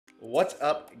What's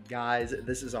up, guys?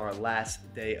 This is our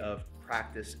last day of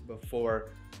practice before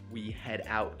we head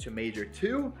out to Major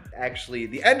 2. Actually,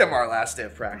 the end of our last day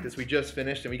of practice. We just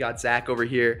finished and we got Zach over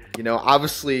here, you know,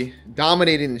 obviously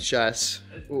dominating in chess.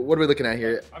 What are we looking at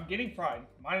here? I'm getting fried.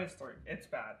 -3. It's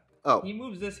bad. Oh. He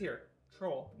moves this here.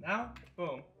 Troll. Now,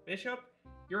 boom. Bishop,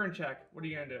 you're in check. What are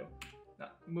you going to do? Now,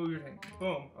 move your thing.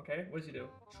 Boom. Okay, what does he do?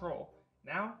 Troll.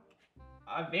 Now,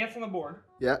 advance on the board.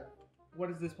 Yeah. What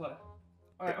does this play?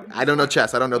 All right, okay, I don't know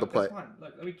chess. I don't know the play. Fine.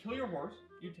 Look, let me kill your horse.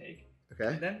 You take.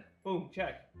 Okay. And then, boom,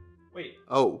 check. Wait.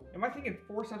 Oh. Am I thinking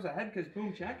 4 steps ahead? Because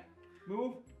boom, check.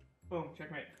 Move. Boom,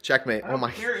 checkmate. Checkmate. I don't Oh my.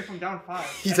 care if I'm down 5.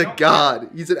 He's a god.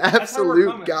 He's an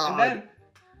absolute god.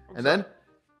 And then?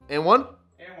 And one?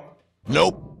 And one.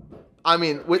 Nope. I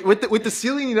mean, with the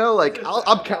ceiling, you know, like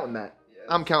I'm counting that.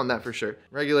 I'm counting that for sure.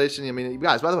 Regulation. I mean, you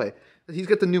guys. By the way, he's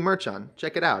got the new merch on.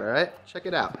 Check it out. All right, check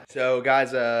it out. So,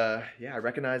 guys, yeah, I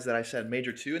recognize that I said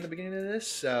Major 2 in the beginning of this.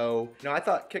 So, you know, I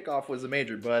thought kickoff was a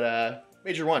major, but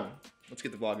Major 1. Let's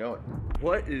get the vlog going.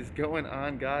 What is going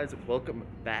on, guys? Welcome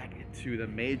back to the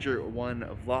Major 1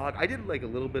 vlog. I did like a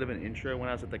little bit of an intro when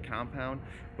I was at the compound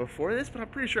before this, but I'm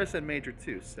pretty sure I said Major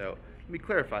 2. So let me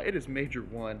clarify, it is Major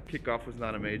 1. Kickoff was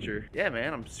not a major. Yeah,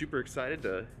 man, I'm super excited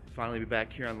to finally be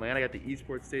back here on LAT. I got the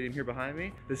esports stadium here behind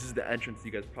me. This is the entrance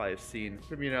you guys probably have seen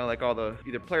from, you know, like all the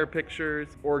either player pictures,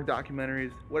 org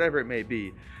documentaries, whatever it may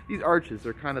be. These arches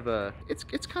are kind of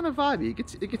it's kind of vibey.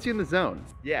 It gets you in the zone.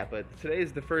 Yeah, but today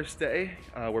is the first day.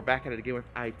 We're back at it again with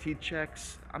IT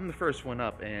checks. I'm the first one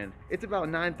up, and it's about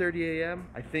 9:30 a.m.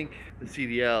 I think the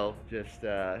CDL just,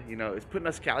 you know, is putting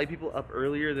us Cali people up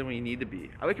earlier than we need to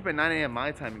be. I wake up at 9 a.m.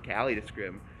 my time in Cali to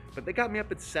scrim, but they got me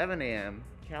up at 7 a.m.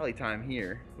 Cali time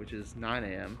here, which is 9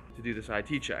 a.m. to do this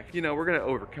IT check. You know, we're gonna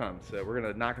overcome, so we're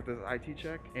gonna knock out this IT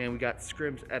check, and we got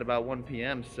scrims at about 1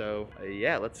 p.m. So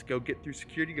yeah, let's go get through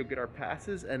security, go get our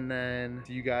passes, and then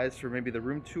see you guys for maybe the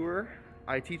room tour,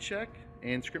 IT check,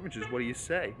 and scrimmages. What do you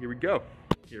say? Here we go.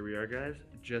 Here we are, guys.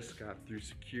 Just got through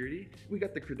security. We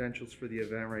got the credentials for the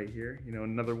event right here. You know,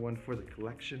 another one for the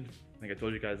collection. I think I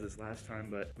told you guys this last time,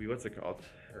 but what's it called?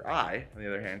 Or I, on the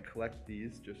other hand, collect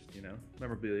these, just, you know,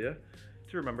 memorabilia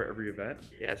to remember every event.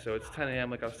 Yeah, so it's 10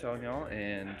 a.m. like I was telling y'all,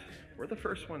 and we're the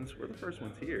first ones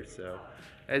here. So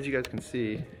as you guys can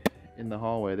see in the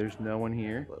hallway, there's no one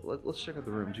here. Let's check out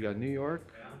the rooms. You got New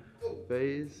York,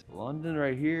 FaZe, London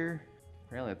right here.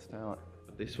 Apparently it's talent.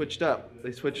 But they switched up.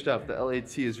 The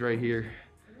LAT is right here.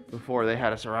 Before they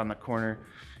had us around the corner,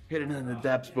 hidden in the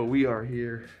depths, but we are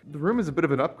here. The room is a bit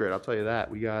of an upgrade, I'll tell you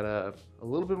that. We got a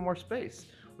little bit more space,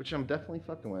 which I'm definitely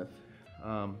fucking with.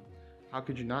 How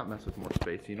could you not mess with more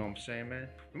space? You know what I'm saying, man?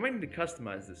 We might need to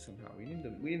customize this somehow. We need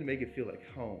to make it feel like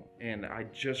home. And I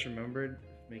just remembered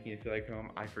making it feel like home.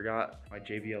 I forgot my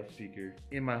JBL speaker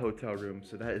in my hotel room,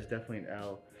 so that is definitely an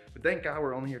L. But thank God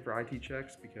we're only here for IT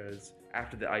checks, because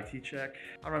after the IT check,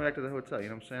 I'll run back to the hotel. You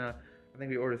know what I'm saying? I think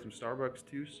we ordered some Starbucks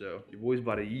too, so your boy's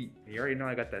about to eat. You already know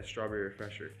I got that strawberry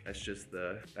refresher. That's just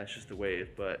the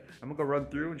wave. But I'm gonna go run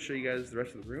through and show you guys the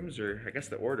rest of the rooms, or I guess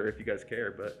the order if you guys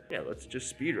care. But yeah, let's just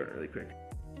speed run really quick.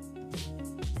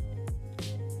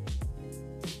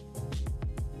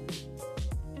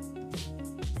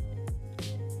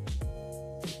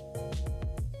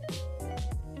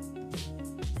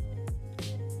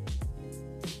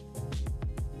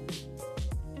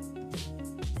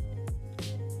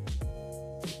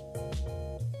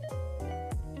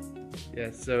 Yeah,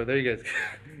 so there you guys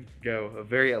go. A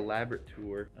very elaborate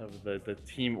tour of the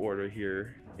team order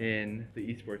here in the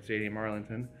esports stadium,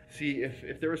 Arlington. See,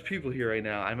 if there was people here right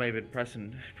now, I might have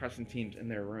been pressing teams in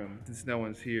their room. Since no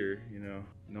one's here, you know,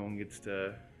 no one gets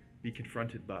to be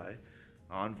confronted by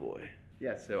Envoy.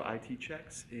 Yeah, so IT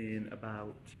checks in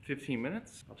about 15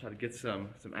 minutes. I'll try to get some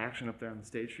action up there on the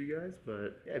stage for you guys.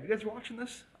 But yeah, if you guys are watching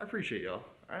this, I appreciate y'all.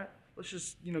 All right, let's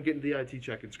just, you know, get into the IT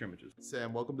check and scrimmages.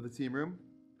 Sam, welcome to the team room.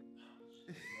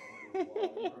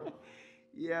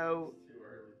 Yo,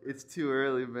 it's too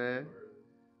early, man.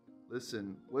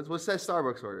 Listen, what's that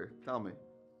Starbucks order? Tell me.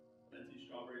 Venti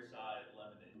strawberry side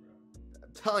lemonade, bro.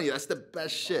 I'm telling you, that's the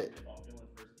best shit.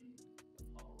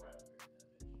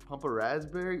 Pump a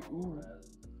raspberry? Ooh.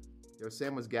 Yo,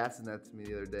 Sam was gassing that to me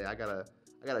the other day. I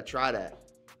gotta try that.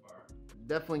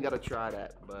 Definitely gotta try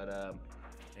that. But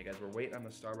hey guys, we're waiting on the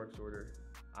Starbucks order.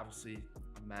 Obviously,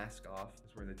 mask off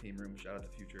because we're in the team room. Shout out to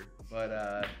Future.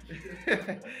 But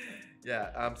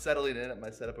yeah, I'm settling in at my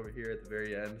setup over here at the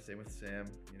very end. Same with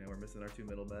Sam. You know, we're missing our 2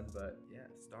 middlemen, but yeah,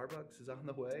 Starbucks is on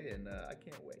the way, and I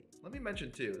can't wait. Let me mention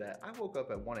too that I woke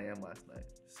up at 1 a.m. last night.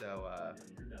 So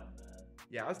you're down bad.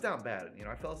 Yeah, I was down bad. You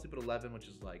know, I fell asleep at 11, which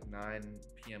is like 9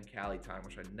 p.m. Cali time,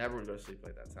 which I never would go to sleep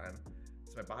like that time.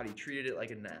 So my body treated it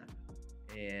like a nap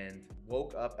and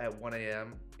woke up at 1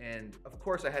 a.m. And of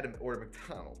course I had to order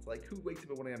McDonald's. Like, who wakes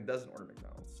up at 1 a.m. doesn't order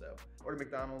McDonald's? So order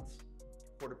McDonald's,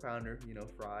 quarter pounder, you know,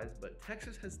 fries. But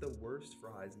Texas has the worst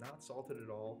fries, not salted at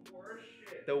all. Worst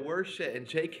shit. The worst shit. And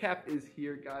JCap is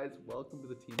here, guys. Welcome to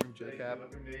the team room, JCap.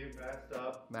 Look at me, masked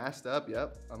up. Masked up,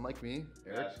 yep. Unlike me,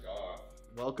 Eric. Mask off.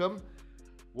 Welcome.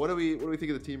 What do we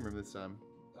think of the team room this time?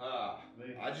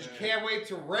 I just can't wait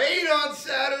to raid on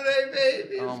Saturday,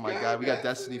 baby. Oh my god, we got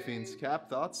Destiny Fiends. Cap,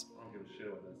 thoughts? I don't give a shit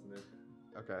about Destiny.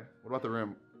 Okay. What about the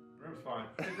room? The room's fine.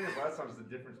 Same thing as last time, it's a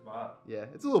different spot. Yeah,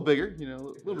 it's a little bigger, you know,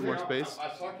 a little bit more space.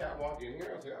 I saw Cat walk in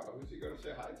here. I was like, oh, who's he going to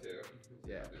say hi to?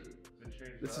 Yeah. They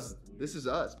changed This is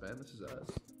us, man. This is us.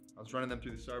 I was running them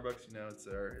through the Starbucks, you know, it's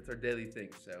our daily thing,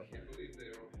 so. I can't believe they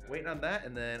don't have Waiting on that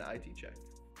and then IT check.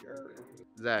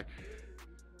 Zach,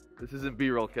 this isn't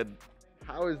B-roll, kid.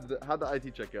 How'd the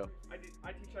IT check go? IT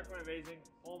check went amazing.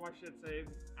 All my shit saved.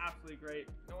 Absolutely great.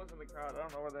 No one's in the crowd. I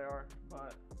don't know where they are.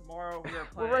 But tomorrow we are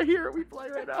playing. We're right here. We play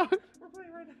right now. We're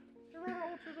playing right now. They're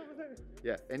right ultras over there.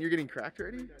 Yeah, and you're getting cracked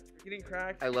already? Getting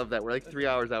cracked. I love that. We're like 3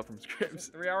 hours out from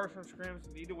scrims. 3 hours from scrims.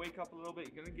 You need to wake up a little bit.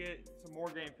 You're going to get some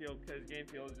more game field because game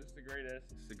field is just the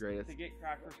greatest. It's the greatest. To get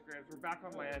cracked for scrims. We're back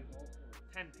on land.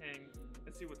 10 ping.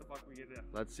 Let's see what the fuck we get to.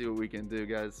 Let's see what we can do,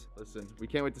 guys. Listen, we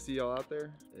can't wait to see y'all out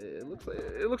there. It looks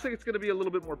like it's gonna be a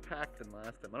little bit more packed than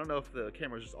last time. I don't know if the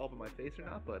camera's just all up in my face or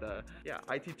not, but yeah,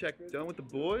 IT check done with the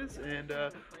boys, and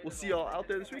we'll see y'all out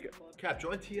there this weekend. Cap,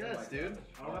 join TS, dude.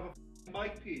 I don't have a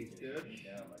mic piece, dude.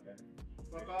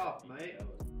 Fuck off, mate.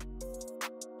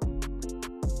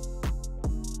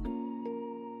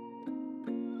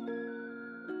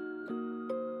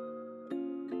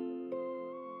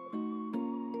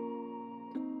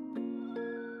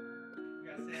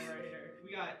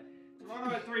 We got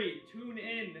Toronto at 3. Tune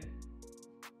in.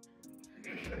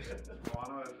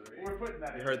 We're putting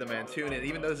that You heard the man. Tune in.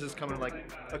 Even though this is coming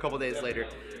like a couple days later,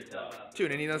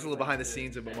 tune in. He knows a little behind the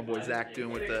scenes of what my boy Zach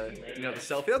doing with the the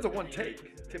selfie. That's a one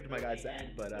take. Tip to my guy Zach.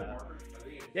 But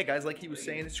yeah, guys, like he was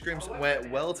saying, the scrims went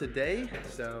well today,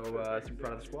 so super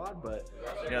proud of the squad. But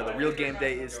the real game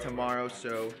day is tomorrow.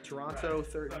 So Toronto,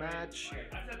 third match.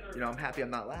 I'm happy I'm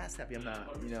not last. Happy I'm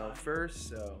not first.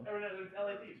 So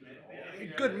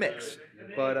good mix.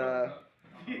 But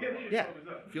yeah,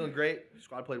 feeling great.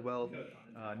 Squad played well.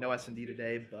 No S&D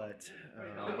today, but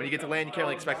when you get to land, you can't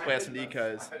really expect to play S&D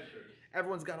because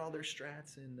everyone's got all their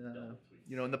strats and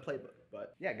in the playbook.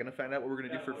 But yeah, gonna find out what we're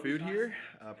gonna do for food here.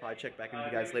 Probably check back in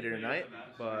with you guys later tonight.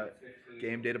 But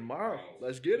game day tomorrow.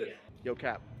 Let's get it. Yo,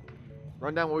 Cap,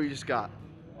 run down what we just got.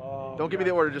 Don't give me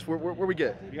the order. Just where we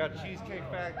get. We got Cheesecake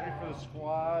Factory for the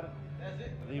squad. I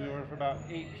think we ordered for about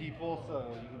 8 people,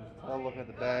 so you can just tell looking at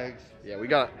the bags. Yeah, we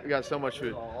got so much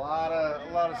food. A lot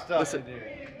of stuff in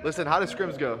here. Listen, how did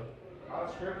scrims go? How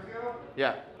did scrims go?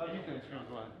 Yeah. How do you think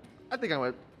scrims went? I think I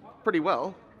went pretty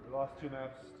well. We lost 2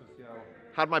 maps to Seattle.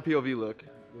 How'd my POV look?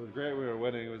 It was great. We were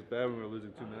winning. It was bad when we were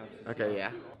losing 2 maps. Okay,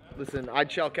 yeah. Listen,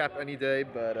 I'd shell Cap any day,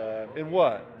 but In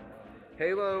what?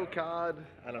 Halo, COD,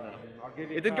 I don't know. I'll give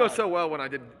you It didn't go so well when I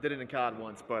did it in COD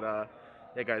once, but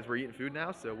yeah, guys, we're eating food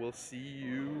now, so we'll see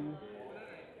you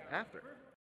after.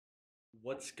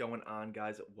 What's going on,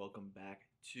 guys? Welcome back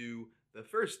to the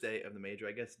first day of the major,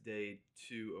 I guess day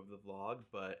 2 of the vlog,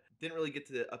 but didn't really get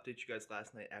to update you guys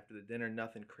last night after the dinner.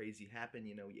 Nothing crazy happened.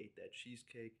 We ate that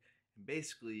cheesecake and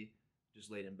basically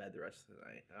just laid in bed the rest of the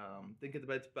night. Didn't get to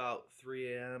bed till about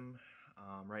 3 a.m.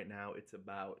 Right now it's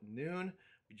about noon.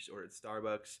 We just ordered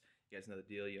Starbucks. You guys know the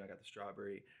deal. I got the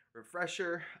strawberry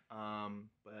refresher.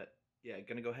 But yeah,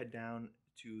 gonna go head down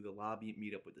to the lobby,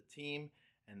 meet up with the team,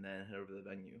 and then head over to the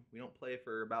venue. We don't play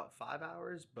for about 5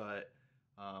 hours, but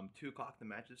 2 o'clock the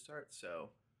matches start. So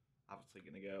obviously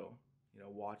gonna go,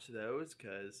 watch those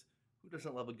because who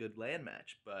doesn't love a good LAN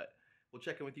match? But we'll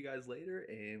check in with you guys later,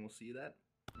 and we'll see you then.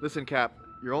 Listen, Cap,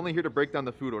 you're only here to break down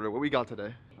the food order. What we got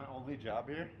today? My only job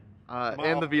here?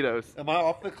 And the vetoes. Am I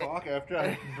off the clock after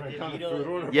I break down the food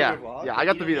order? Yeah, I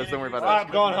got the vetoes. Don't worry about that.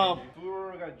 I'm going home. Food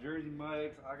order, I got Jersey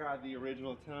Mike's. I got the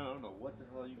original 10. I don't know what the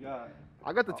hell you got.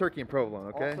 I got the turkey and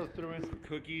provolone, okay? Also threw in some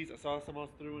cookies. I saw someone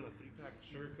else threw in a 3-pack of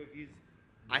sugar cookies.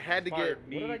 I had to get, Inspired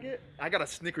me. what did I get? I got a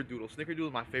snickerdoodle. Snickerdoodle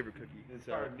is my favorite cookie. It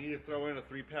inspired me to throw in a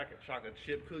 3-pack of chocolate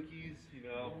chip cookies, You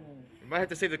might have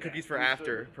to save the cookies for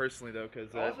after, personally, though,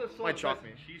 because I also it saw might shock me.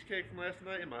 cheesecake from last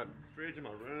night in my fridge in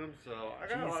my room, so I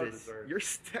got a lot of Jesus, desserts. you're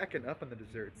stacking up on the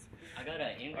desserts. I got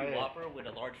an Angry Whopper with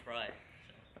a large fry.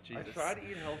 Jesus. I try to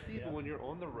eat healthy, but when you're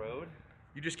on the road,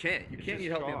 You just can't. You it's can't just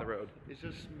eat healthy on the chalk. road. It's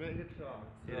just mega chalk.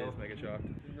 It is mega chalked.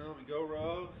 We go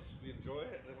rogue, we enjoy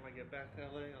it, and then when I get back to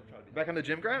LA, I'll try to be Back on the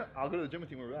gym grind? I'll go to the gym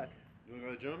with you when we're back. You want to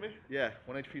go to the gym with me? Yeah,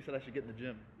 1 HP said I should get in the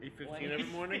gym. 8:15 every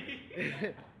morning?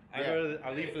 Yeah.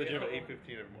 I leave for the gym at 8:15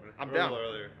 every morning. I'm Or a down. little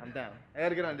earlier. I'm down. I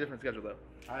gotta get on a different schedule though.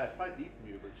 I might need from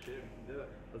you, but shit, we can do it.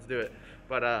 Let's do it.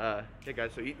 But yeah,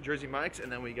 guys. So eating Jersey Mike's, and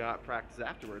then we got practice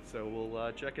afterwards. So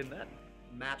we'll check in then.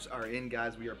 Maps are in,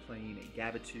 guys. We are playing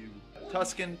Gabatu,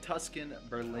 Tuscan,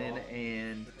 Berlin,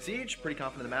 and Siege. Pretty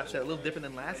confident in the map set. A little different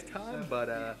than last time, but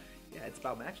yeah, it's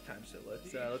about match time. So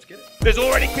let's get it. There's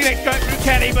already Phoenix going through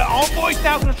Kenny, but Envoy's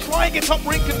now going to try and get top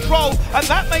ring control, and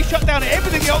that may shut down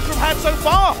everything the Ultra have had so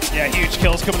far. Yeah, huge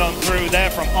kills coming on through there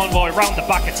from Envoy. Round the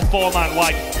back, it's a 4-man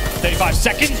wipe. 35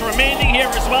 seconds remaining here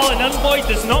as well, and Envoy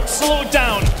does not slow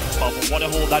down. Well, but what a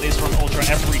hold that is from Ultra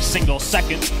every single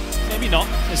second. Maybe not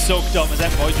as soaked up as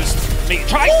Envoy just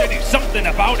tries to do something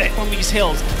about it on these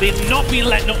hills. They've not been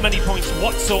letting up many points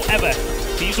whatsoever.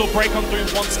 These will break on through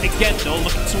once again though,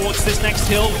 looking towards this next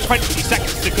hill, 20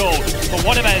 seconds to go. But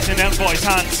whatever is in Envoy's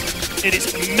hands, it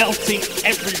is melting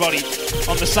everybody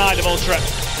on the side of Ultra.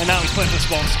 And now he's playing the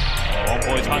spawns. Oh,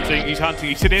 Envoy's hunting, he's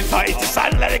to the inside, he's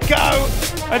decided to let it go.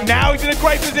 And now he's in a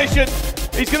great position.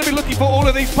 He's going to be looking for all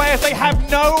of these players. They have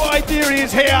no idea he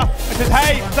is here. And says,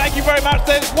 hey, thank you very much.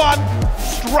 There's one.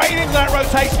 Straight into that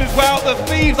rotation as well. The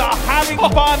Thieves are having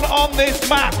fun on this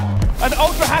map. And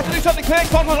Ultra has to do something clear.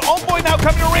 Envoy now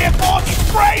coming to reinforce.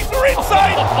 Straight through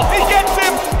inside. He gets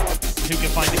him. Who can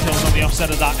find the kills on the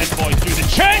offset of that? Envoy through the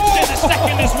change in a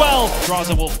second as well.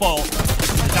 Draza will fall.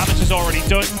 The damage is already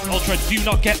done. Ultra do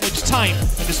not get much time.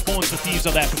 And the spawns, the Thieves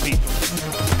are there for people.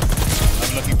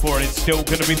 I'm looking for it. It's still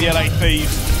going to be the LA Thieves.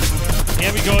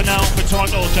 Here we go now for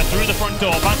Toronto Ultra through the front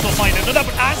door. Vance will find another,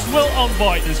 but as will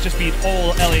Envoy. There's just been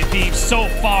all LA Thieves so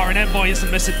far, and Envoy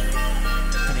isn't missing.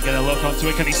 Can he get a look onto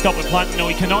it? Can he stop the plant? No,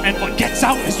 he cannot. Envoy gets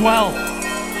out as well.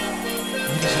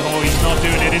 Oh, he's not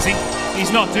doing it, is he?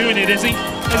 He's not doing it, is he?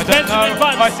 As Benjamin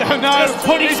Vance just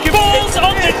put his balls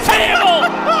on the table!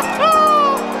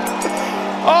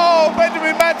 Oh,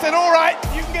 Benjamin Vance said, all right,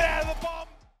 you can get out of the bomb.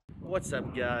 What's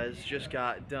up, guys? Just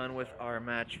got done with our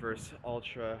match versus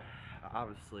Ultra.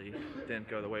 Obviously, didn't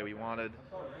go the way we wanted.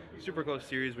 Super close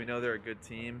series. We know they're a good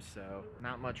team, so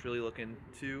not much really looking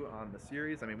to on the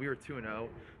series. I mean, we were 2-0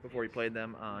 before we played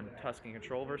them on Tuscan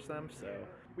Control versus them, so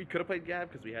we could have played Gab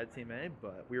because we had Team A,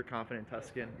 but we were confident in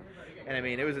Tuscan. And I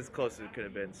mean, it was as close as it could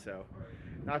have been, so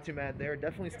not too mad there.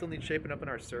 Definitely still need shaping up in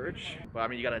our Surge, but I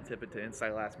mean, you got to tip it to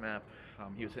Insight last map.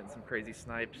 He was hitting some crazy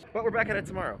snipes, but we're back at it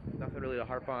tomorrow. Nothing really to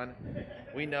harp on.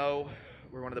 We know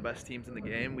we're one of the best teams in the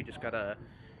game. We just got to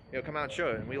come out and show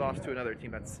it. And we lost to another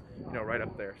team that's, right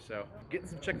up there. So getting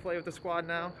some Chick-fil-A with the squad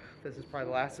now. This is probably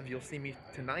the last of you'll see me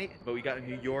tonight. But we got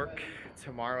New York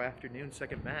tomorrow afternoon,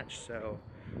 second match. So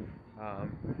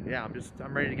yeah,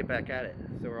 I'm ready to get back at it.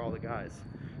 So are all the guys.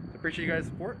 So appreciate you guys'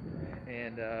 support.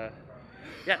 And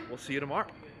yeah, we'll see you tomorrow.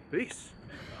 Peace.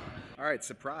 All right,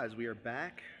 surprise. We are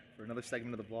back for another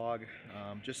segment of the vlog.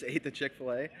 Just ate the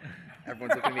Chick-fil-A.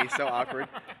 Everyone's looking at me so awkward.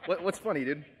 What's funny,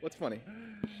 dude? What's funny?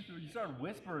 You started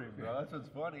whispering, bro. That's what's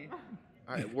funny.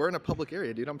 All right, we're in a public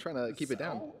area, dude. I'm trying to keep it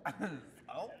down.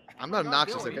 Oh. I'm not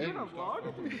obnoxious, okay?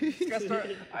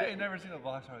 I ain't never seen a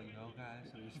vlog start like,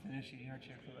 guys, so we're just finishing our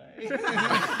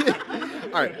Chick-fil-A.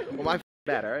 All right, well, my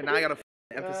bad, all right? Now I gotta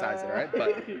emphasize it, all right?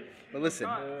 But listen,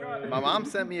 my mom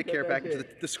sent me a care package,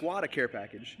 the squad a care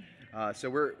package. So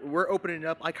we're opening it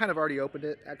up. I kind of already opened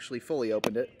it, actually fully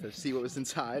opened it to see what was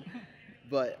inside.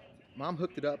 But mom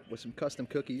hooked it up with some custom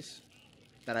cookies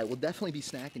that I will definitely be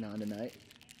snacking on tonight.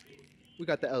 We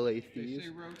got the LA Thieves.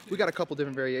 We got a couple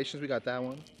different variations. We got that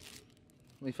one.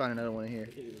 Let me find another one here.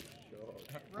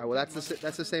 All right, well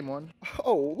that's the same one.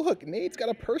 Oh, look, Nade's got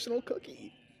a personal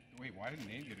cookie. Wait, why didn't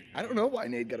Nate get a cookie? I don't know why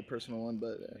Nade got a personal one,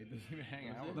 but He doesn't even hang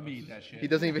out with us. Let me eat that shit. He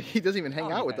doesn't even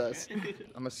hang out with us.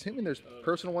 I'm assuming there's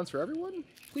personal ones for everyone.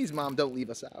 Please, Mom, don't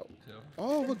leave us out.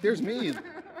 Oh, look, there's me.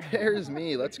 There's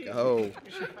me. Let's go.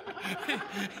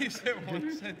 He said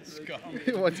 1 cent scum.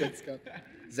 1 cent scum.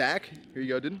 Zach, here you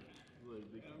go, dude.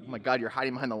 Oh my God, you're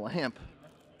hiding behind the lamp.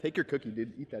 Take your cookie,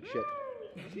 dude. Eat that shit.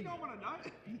 Is he going on a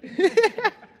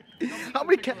diet? How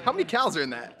many cows are in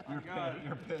that? You're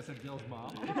pissed at Gil's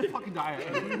mom. I'm on a fucking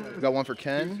diet. We got one for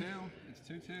Ken. 2-2.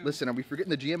 It's 2-2. Listen, are we forgetting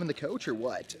the GM and the coach or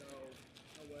what?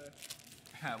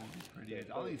 That would be pretty.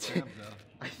 I'll eat Sam's though.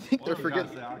 I think they're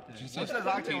forgetting. One says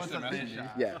Octane, one says fish.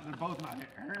 Yeah. They're both not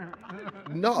here.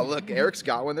 No, look, Eric's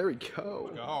got one. There we go.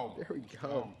 Go. There we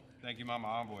go. Thank you, Mama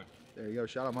Envoy. There you go.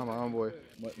 Shout out Mama Envoy.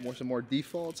 Some more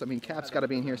defaults. I mean, Cap's got to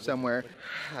be in here somewhere.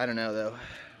 I don't know though.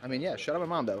 I mean, yeah. Shout out my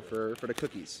mom though for the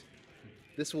cookies.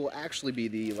 This will actually be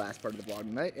the last part of the vlog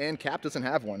tonight, and Cap doesn't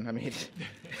have one. I mean,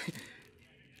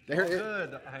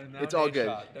 Good. It's all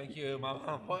good. Thank you,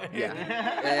 Mama. Yeah.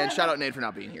 And shout out Nate for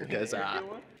not being here because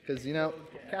you know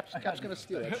Cap's gonna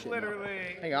steal that shit.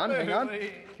 Literally. Hang on.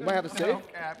 You might have a save.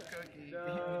 Cap cookie.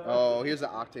 Oh, here's the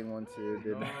Octane one too,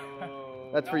 dude.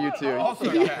 That's for you too.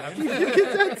 Also you Cap.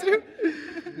 get that too.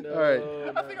 All right.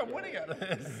 I think I'm winning out of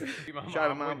this.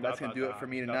 Shout out Mom. That's gonna do it for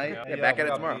me tonight. Yeah, back at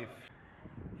it tomorrow.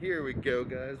 Here we go,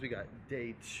 guys. We got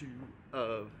day 2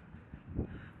 of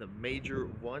the Major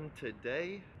 1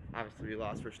 today. Obviously, we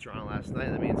lost versus Toronto last night.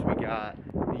 That means we got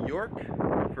New York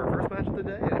for our first match of the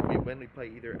day. And if we win, we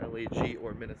play either LAT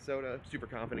or Minnesota. Super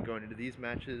confident going into these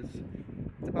matches.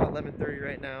 It's about 11:30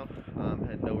 right now.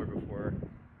 Had nowhere before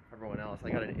everyone else. I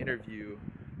got an interview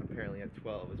apparently at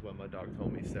 12 is what my dog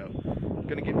told me. So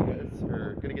gonna get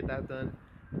that done.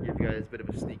 Give you guys a bit of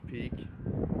a sneak peek.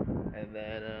 And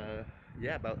then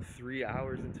yeah, about 3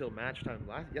 hours until match time.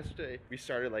 Yesterday we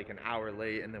started like an hour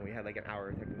late, and then we had like an hour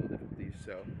of technical difficulties.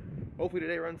 So hopefully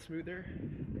today runs smoother,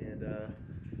 and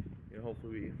you know,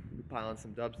 hopefully we pile on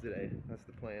some dubs today. That's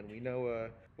the plan. We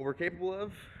know what we're capable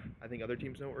of. I think other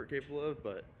teams know what we're capable of,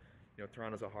 but you know,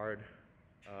 Toronto's a hard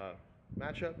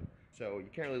matchup, so you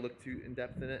can't really look too in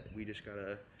depth in it. We just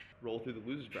gotta roll through the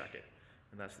losers bracket,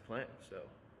 and that's the plan. So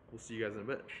we'll see you guys in a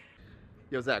bit.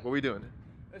 Yo, Zach, what are we doing?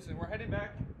 Listen, we're heading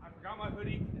back. I forgot my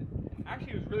hoodie.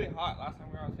 Actually, it was really hot last time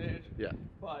we were on stage. Yeah.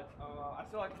 But I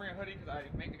still like to bring a hoodie because I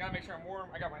gotta make sure I'm warm.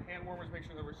 I got my hand warmers, make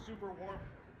sure that we're super warm.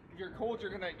 If you're cold,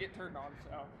 you're gonna get turned on.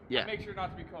 So yeah, I make sure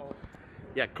not to be cold.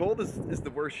 Yeah, cold is the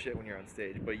worst shit when you're on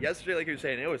stage. But yesterday, like you were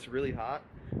saying, it was really hot.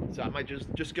 So I might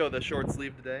just go the short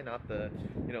sleeve today, not the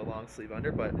long sleeve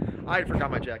under. But I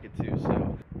forgot my jacket too,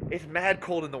 so. It's mad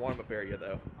cold in the warm-up area,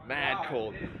 though. Mad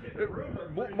cold.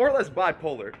 More or less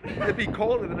bipolar. It'd be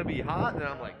cold and then it'd be hot, and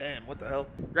I'm like, damn, what the hell?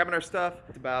 Grabbing our stuff.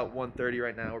 It's about 1:30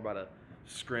 right now. We're about to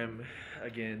scrim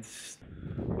against.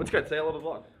 What's good? Say hello to the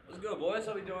vlog. What's good, boys?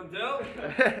 How we doing, Dill?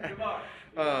 Good luck.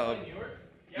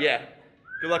 Yeah.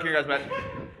 Good luck in your guys' match.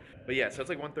 But yeah, so it's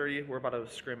like 1:30. We're about to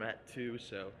scrim at 2,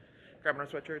 so grabbing our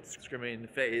sweatshirts, scrimming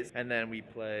FaZe, and then we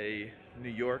play New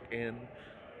York in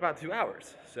about 2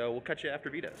 hours. So we'll catch you after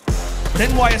Vito. But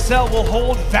NYSL will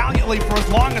hold valiantly for as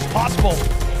long as possible.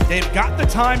 They've got the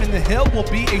time, and the hill will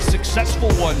be a successful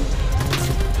one.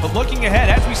 But looking ahead,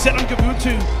 as we said on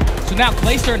Kabuto. So now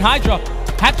Glacier and Hydra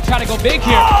have to try to go big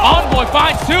here. Envoy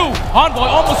finds 2. Envoy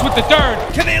almost with the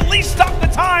 3rd. Can they at least stop the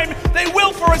time? They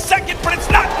will for a second, but it's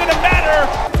not going to matter.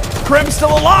 Krim's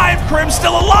still alive,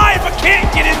 but can't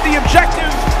get in the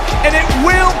objective. And it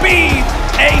will be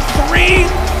a 3-0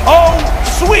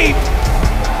 sweep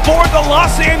for the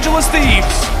Los Angeles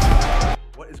Thieves.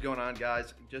 What is going on,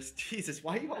 guys? Just Jesus,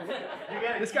 why are you all looking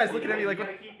at me? This guy's looking at me like,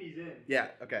 what? Keep these in. Yeah,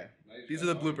 okay. These are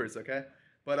the bloopers, okay?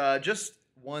 But just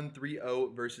won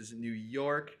 3-0 versus New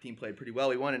York. Team played pretty well.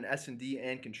 We won in S&D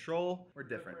and Control. We're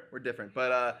different.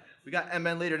 But we got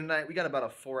MN later tonight. We got about a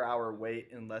 4-hour wait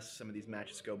unless some of these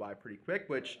matches go by pretty quick,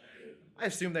 which I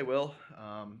assume they will.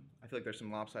 I feel like there's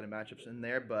some lopsided matchups in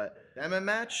there, but the MN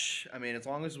match, I mean, as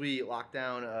long as we lock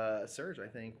down Surge, I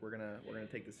think we're gonna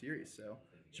take the series. So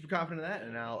super confident in that,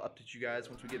 and I'll update you guys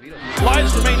once we get Vito.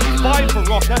 Lines remaining 5 for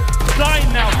Rocker.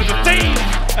 9 now for the Thieves.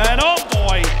 And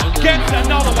Envoy gets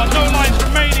another one. No lines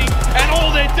remaining. And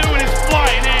all they're doing is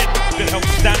flying in. Good help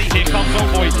Stanley. Here comes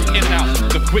Envoy in and out.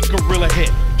 The quick gorilla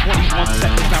hit. 21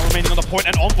 seconds now remaining on the point,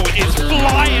 and Envoy is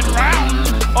flying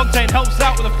round. Octane helps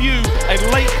out with a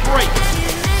late break.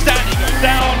 Stanley goes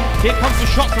down. Here comes the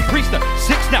shot from Priester.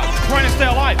 6 now, trying to stay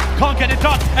alive. Can't get it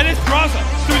done. And it's Graza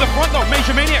through the front though.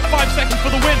 Major Maniac, 5 seconds for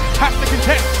the win. Has to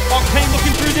contest. Octane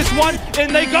looking through this one.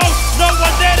 In they go. No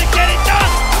one there to get it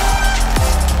done.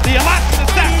 The Alaska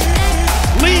Sack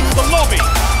leads the lobby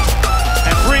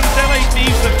and brings LA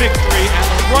Thieves the victory, and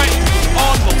the writing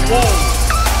on the wall.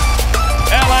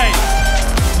 LA,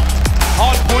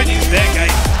 hard point is their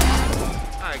game.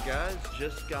 Alright guys,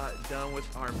 just got done with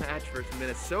our match versus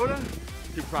Minnesota.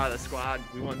 Super proud of the squad.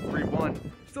 We won 3-1.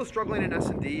 Still struggling in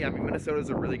S&D. I mean, Minnesota's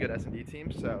a really good S&D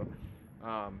team, so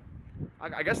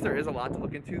I guess there is a lot to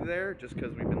look into there just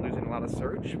because we've been losing a lot of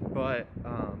Surge. But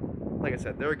like I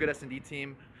said, they're a good S&D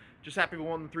team. Just happy we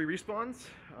won the 3 respawns.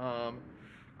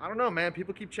 I don't know, man.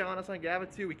 People keep challenging us on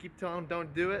Gavit. We keep telling them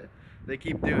don't do it. They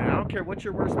keep doing it. I don't care what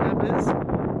your worst map is.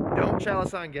 Don't challenge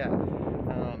us on Gav.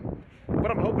 But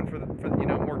I'm hoping for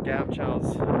more Gav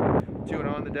chows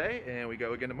 2-0 on the day, and we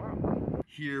go again tomorrow.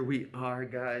 Here we are,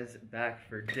 guys, back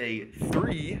for day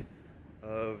 3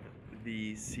 of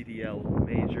the CDL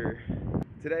Major.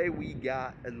 Today we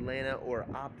got Atlanta or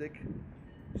Optic.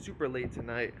 Super late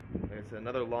tonight. It's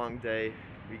another long day.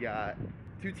 We got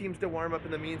 2 teams to warm up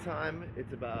in the meantime.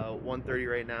 It's about 1:30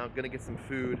 right now. Gonna get some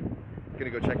food.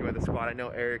 gonna go check in with the squad. I know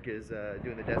Eric is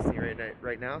doing the Destiny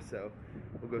right now, so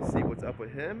we'll go see what's up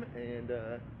with him, and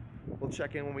we'll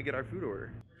check in when we get our food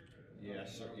order. Yeah,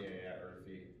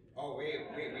 Earthy. Oh, wait,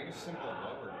 we have a simple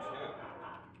lower,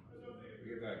 too. We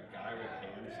have a guy with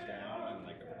hands down and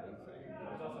like a blue thing.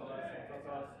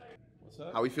 What's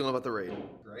up? How are we feeling about the raid?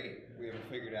 Great. We haven't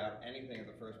figured out anything at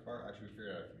the first part. Actually, we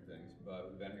figured out a few things, but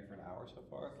we've been here for an hour so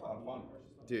far. It's a lot of fun.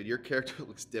 Dude, your character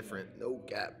looks different. No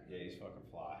gap. Yeah, he's fucking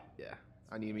fly. Yeah,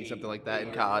 I need me something like that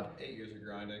in COD. 8 years of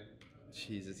grinding.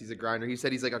 Jesus, he's a grinder. He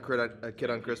said he's like a kid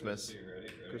on Christmas.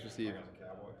 Christmas Eve.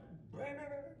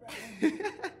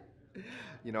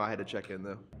 You know, I had to check in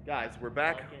though. Guys, we're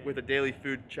back with a daily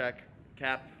food check.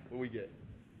 Cap, what we get?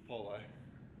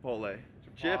 Chipotle.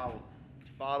 Chip,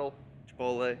 bottle,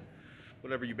 Chipotle,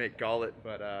 whatever you make call it.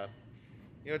 But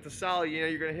you know, it's a solid. You know,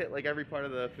 you're gonna hit like every part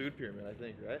of the food pyramid, I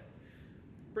think, right?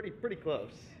 Pretty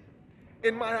close.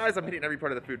 In my eyes, I'm hitting every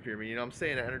part of the food pyramid. You know, I'm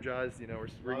staying energized. You know,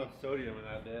 we're eating sodium in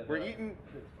that bit. We're eating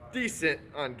decent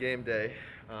on game day.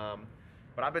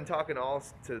 But I've been talking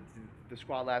to the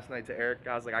squad last night to Eric.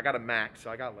 I was like, I got a max, so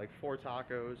I got like 4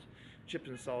 tacos, chips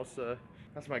and salsa.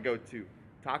 That's my go-to.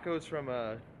 Tacos from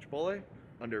Chipotle,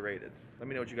 underrated. Let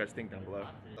me know what you guys think down below.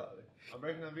 I'm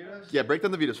breaking down Vitas? Yeah, break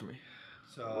down the Vitas for me.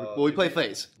 So we play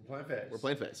FaZe. We're playing FaZe. We're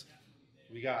playing FaZe.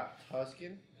 We got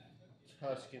Tuscan,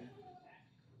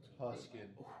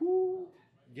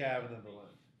 Gavin and Berlin.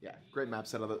 Yeah, great map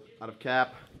set out of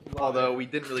Cap. Although we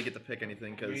didn't really get to pick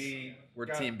anything because we're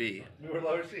Team B. We were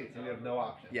lower seats and we have no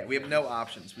options. Yeah, we have no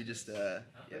options. We just go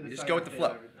with the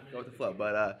flow. Go with the flow.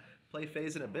 But play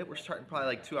FaZe in a bit. We're starting probably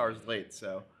like 2 hours late,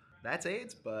 so that's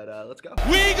AIDS. But let's go.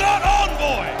 We got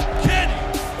Envoy, Kenny,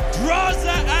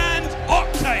 Draza, and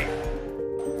Octane.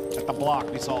 At the block,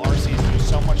 we saw RCs do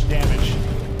so much damage.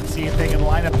 See if they can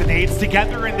line up the nades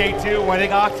together, and they do. I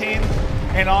think Octane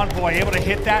and Envoy able to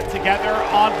hit that together.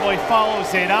 Envoy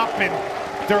follows it up, and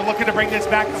they're looking to bring this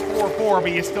back to 4-4,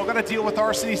 but you still got to deal with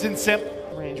RCs and Simp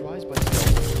range-wise, but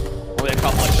still. Only a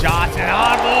couple of shots, and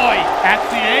Envoy at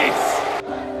the ace.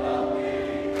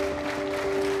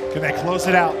 Can they close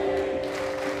it out?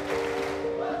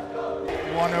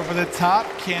 One over the top.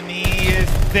 Kenny is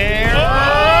there.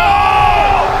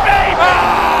 Oh,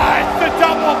 baby! It's the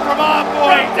double from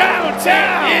Envoy.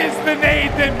 Downtown is the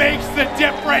nade that makes the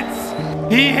difference.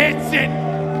 He hits it.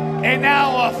 And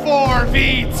now a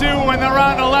 4v2 in the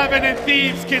round 11, and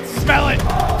Thieves can smell it.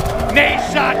 Nade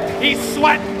shot. He's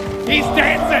sweating. He's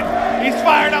dancing. He's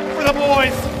fired up for the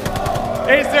boys.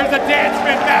 There's a dance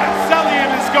man back.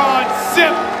 Celium is gone.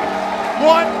 Simp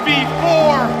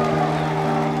 1v4.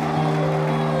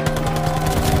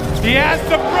 He has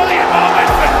some brilliant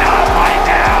moments, but not right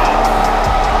now.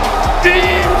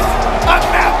 Thieves a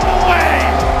map away.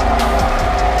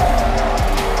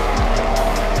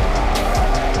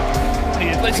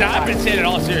 Listen, I've been saying it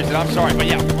all serious, and I'm sorry, but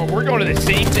yeah, we're going to the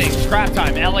same thing. Scrap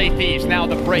time, LA Thieves, now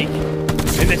the break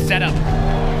in the setup.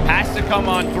 Has to come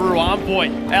on through. Envoy,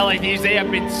 LA Thieves, they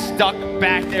have been stuck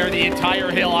back there the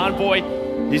entire hill. Envoy,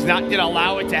 he's not going to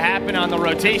allow it to happen on the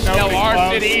rotation. No,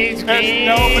 our city's game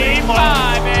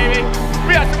 5, baby.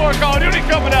 We got some more Call of Duty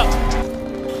coming up.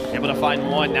 Able to find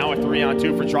one, now a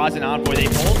 3-on-2 for Draza and Envoy. They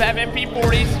both have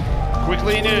MP40s.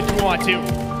 Quickly into a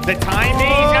 2-on-2. The timing, he's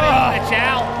got to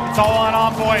chow. It's all on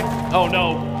Envoy. Oh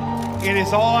no. It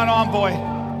is all on Envoy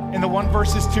in the 1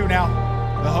 versus 2 now.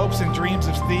 The hopes and dreams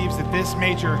of Thieves at this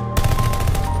major.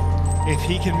 If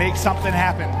he can make something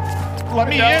happen. Let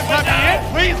me in,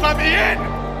 please let me in.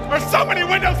 There's so many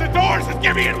windows and doors, just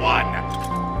give me in one.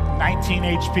 19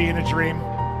 HP in a dream.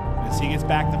 As he gets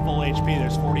back to full HP,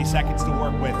 there's 40 seconds to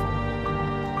work with.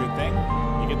 Good thing,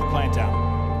 you get the plant down.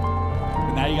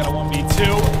 And now you got a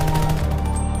 1v2.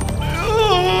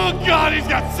 Oh God, he's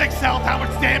got 6 health. How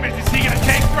much damage is he gonna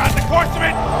take throughout the course of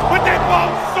it? But they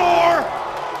both soar.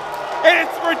 And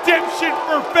it's redemption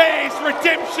for FaZe,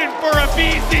 redemption for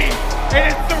Avizi.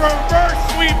 And it's the reverse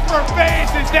sweep for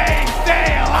FaZe as they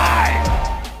stay alive.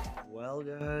 Well,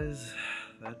 guys,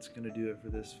 that's gonna do it for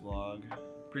this vlog.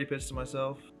 Pretty pissed at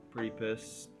myself. Pretty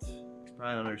pissed. It's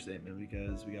probably an understatement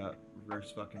because we got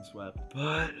reverse fucking swept.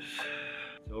 But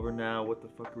it's over now. What the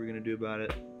fuck are we gonna do about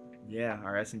it? Yeah,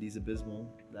 our S&D's abysmal.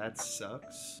 That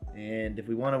sucks. And if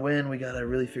we want to win, we gotta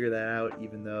really figure that out.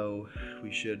 Even though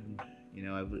we should, you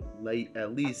know, have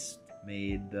at least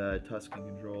made the Tuscan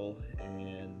control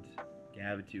and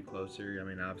Gavitu closer. I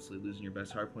mean, obviously losing your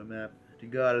best hardpoint map to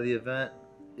go out of the event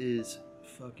is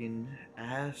fucking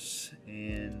ass.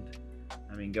 And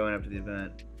I mean, going up to the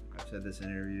event I've said this in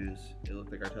interviews. It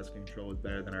looked like our Tuscan control was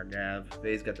better than our Gav.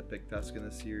 FaZe got to pick Tusk in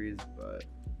this series, but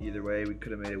either way, we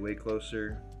could have made it way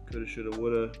closer. Coulda, shoulda,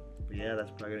 woulda. But yeah,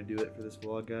 that's probably gonna do it for this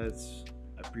vlog, guys.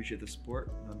 I appreciate the support,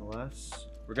 nonetheless.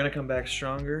 We're gonna come back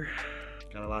stronger.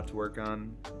 Got a lot to work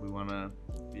on. We wanna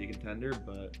be a contender,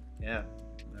 but yeah,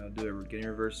 that'll do it. We're getting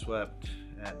reverse swept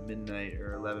at midnight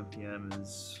or 11 p.m.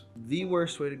 is the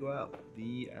worst way to go out.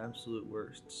 The absolute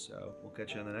worst. So we'll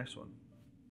catch you on the next one.